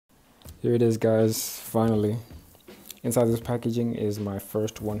Here it is, guys, finally. Inside this packaging is my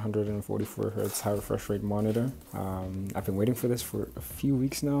first 144Hz high refresh rate monitor. I've been waiting for this for a few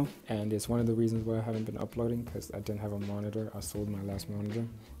weeks now, and it's one of the reasons why I haven't been uploading, because I didn't have a monitor. I sold my last monitor.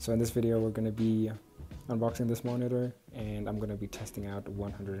 So in this video, we're going to be unboxing this monitor, and I'm going to be testing out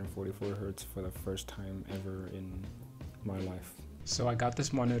 144Hz for the first time ever in my life. So I got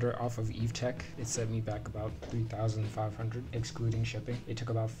this monitor off of EveTech. It sent me back about 3,500 excluding shipping. It took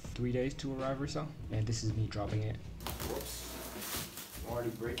about 3 days to arrive or so, and this is me dropping it. Whoops. I'm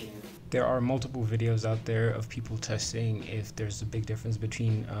already breaking it. There are multiple videos out there of people testing if there's a big difference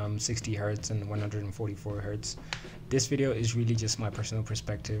between 60 Hz and 144 Hz. This video is really just my personal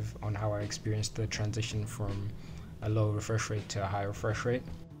perspective on how I experienced the transition from a low refresh rate to a high refresh rate.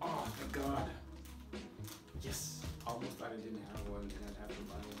 Oh, thank God. Yes. Almost thought I didn't have one and I'd have to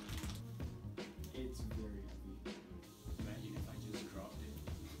buy one. It's very heavy. Imagine if I just dropped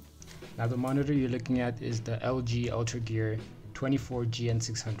it. Now the monitor you're looking at is the LG UltraGear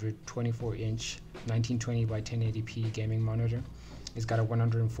 24GN600 24-inch 1920 by 1080p gaming monitor. It's got a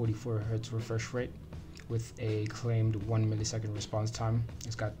 144Hz refresh rate with a claimed 1 millisecond response time.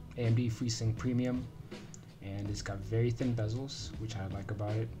 It's got AMD FreeSync Premium, and it's got very thin bezels, which I like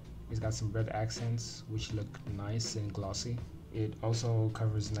about it. It's got some red accents, which look nice and glossy. It also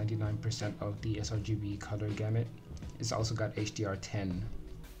covers 99% of the sRGB color gamut. It's also got HDR10.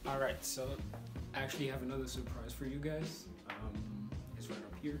 Alright, so I actually have another surprise for you guys. It's right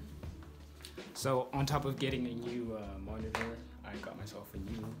up here. So on top of getting a new monitor, I got myself a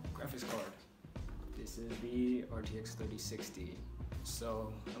new graphics card. This is the RTX 3060.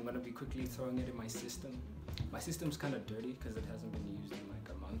 So I'm gonna be quickly throwing it in my system. My system's kind of dirty because it hasn't been used in like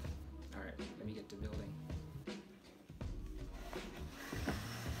a month. All right, let me get to building.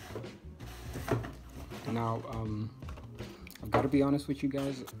 Now, I've got to be honest with you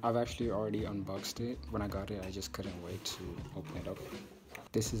guys. I've actually already unboxed it. When I got it, I just couldn't wait to open it up.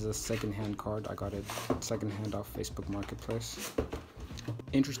 This is a second-hand card. I got it second-hand off Facebook Marketplace.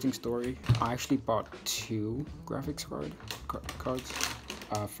 Interesting story. I actually bought two graphics cards.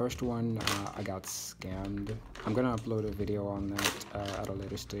 First one, I got scammed. I'm gonna upload a video on that at a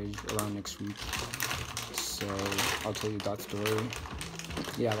later stage, around next week. So I'll tell you that story.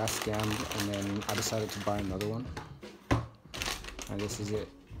 Yeah, I got scammed, and then I decided to buy another one. And this is it.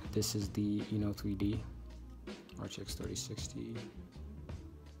 This is the Eno3D RTX 3060.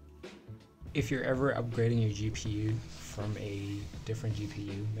 If you're ever upgrading your GPU from a different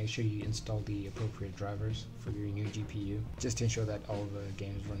GPU, make sure you install the appropriate drivers for your new GPU, just to ensure that all the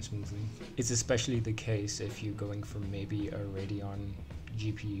games run smoothly. It's especially the case if you're going from maybe a Radeon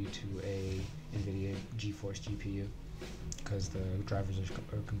GPU to a NVIDIA GeForce GPU, because the drivers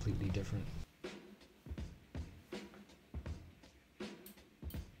are completely different.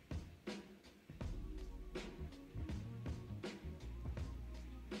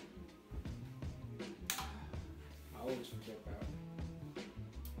 I always forget that.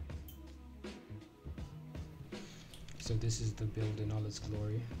 So this is the build in all its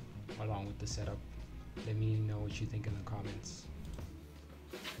glory, along with the setup. Let me know what you think in the comments.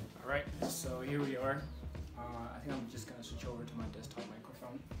 Alright, so here we are. I think I'm just gonna switch over to my desktop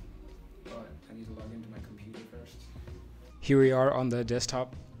microphone, but I need to log into my computer first. Here we are on the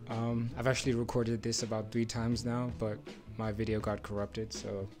desktop. I've actually recorded this about 3 times now, but my video got corrupted,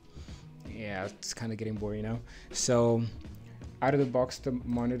 so yeah, it's kind of getting boring now. So out of the box, the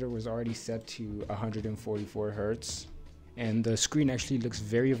monitor was already set to 144 Hz, and the screen actually looks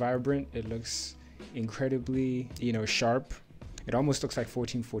very vibrant. It looks incredibly, sharp. It almost looks like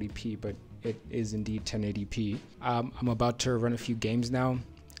 1440p, but it is indeed 1080p. I'm about to run a few games now.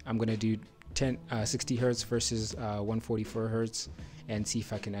 I'm gonna do 60 Hz versus 144 Hz and see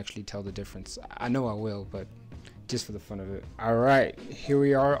if I can actually tell the difference. I know I will, but just for the fun of it. All right, here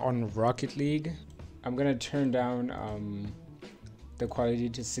we are on Rocket League. I'm gonna turn down the quality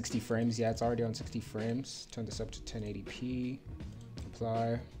to 60 frames. Yeah, it's already on 60 frames. Turn this up to 1080p.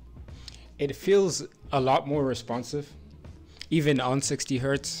 Apply. It feels a lot more responsive, even on 60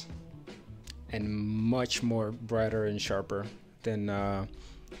 Hz, and much more brighter and sharper than the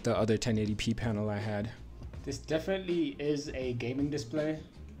other 1080p panel I had. This definitely is a gaming display.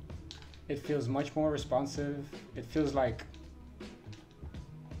 It feels much more responsive. It feels like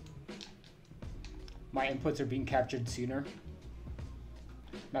my inputs are being captured sooner.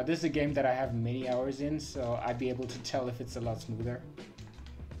 Now this is a game that I have many hours in, so I'd be able to tell if it's a lot smoother.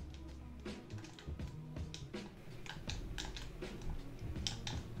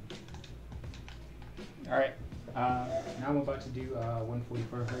 Alright, now I'm about to do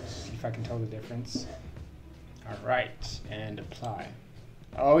 144 Hz, see if I can tell the difference. Alright, and apply.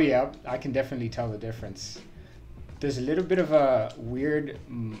 Oh yeah, I can definitely tell the difference. There's a little bit of a weird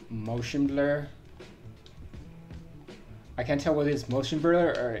motion blur. I can't tell whether it's motion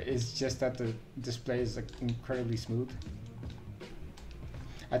blur or it's just that the display is like incredibly smooth.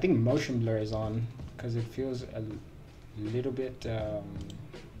 I think motion blur is on because it feels a little bit.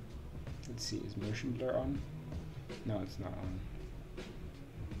 Let's see, is motion blur on? No, it's not on.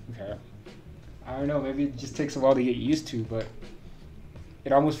 Okay. I don't know, maybe it just takes a while to get used to, but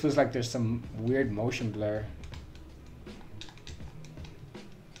it almost feels like there's some weird motion blur.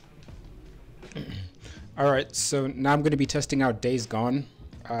 Alright, so now I'm going to be testing out Days Gone.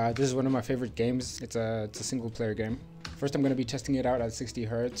 This is one of my favorite games. It's a single player game. First I'm going to be testing it out at 60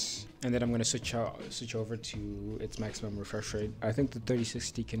 Hz, and then I'm going to switch over to its maximum refresh rate. I think the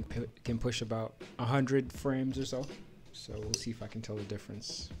 3060 can push about 100 frames or so. So we'll see if I can tell the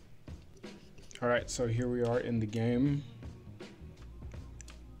difference. Alright, so here we are in the game.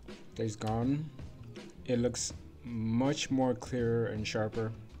 Days Gone. It looks much more clearer and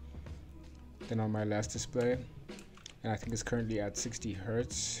sharper than on my last display, and I think it's currently at 60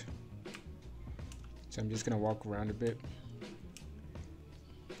 Hz. So I'm just gonna walk around a bit.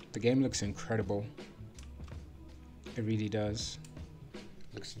 The game looks incredible. It really does.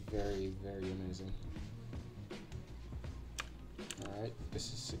 Looks very, very amazing. Alright,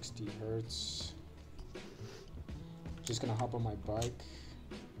 this is 60 Hz. Just gonna hop on my bike.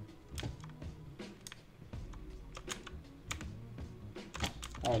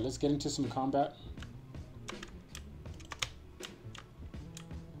 Alright, let's get into some combat.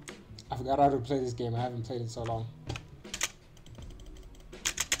 I forgot how to play this game. I haven't played it so long.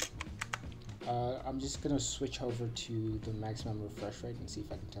 I'm just gonna switch over to the maximum refresh rate and see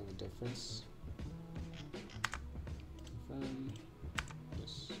if I can tell the difference.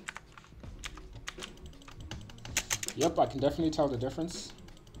 Yes. Yep, I can definitely tell the difference.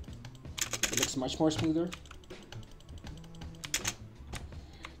 It looks much more smoother.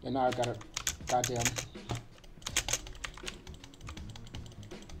 And now I got it. Goddamn.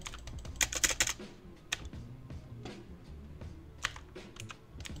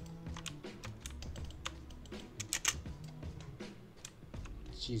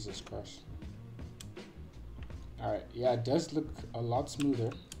 Jesus Christ. Alright, yeah, it does look a lot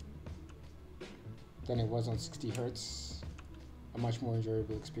smoother than it was on 60 Hz. A much more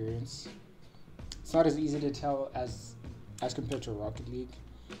enjoyable experience. It's not as easy to tell as compared to Rocket League.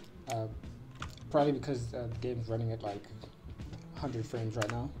 Probably because the game's running at like 100 frames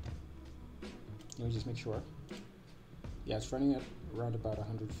right now. Let me just make sure. Yeah, it's running at around about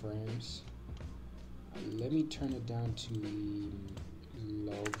 100 frames. Let me turn it down to the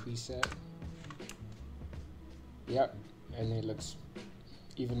low preset. Yep, and it looks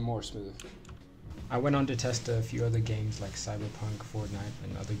even more smooth. I went on to test a few other games like Cyberpunk, Fortnite,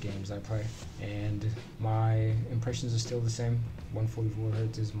 and other games I play, and my impressions are still the same. 144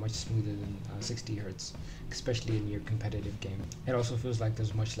 Hz is much smoother than 60 Hz, especially in your competitive game. It also feels like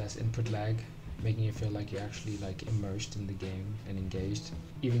there's much less input lag, making you feel like you're actually like immersed in the game and engaged.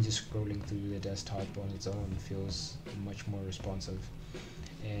 Even just scrolling through the desktop on its own feels much more responsive.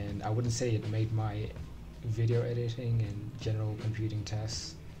 And I wouldn't say it made my video editing and general computing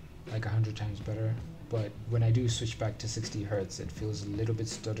tasks like 100 times better, but when I do switch back to 60 Hz, it feels a little bit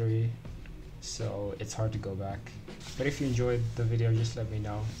stuttery, so it's hard to go back. But if you enjoyed the video, just let me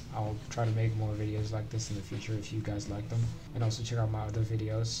know. I'll try to make more videos like this in the future if you guys like them, and also check out my other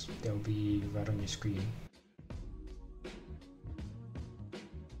videos. They'll be right on your screen.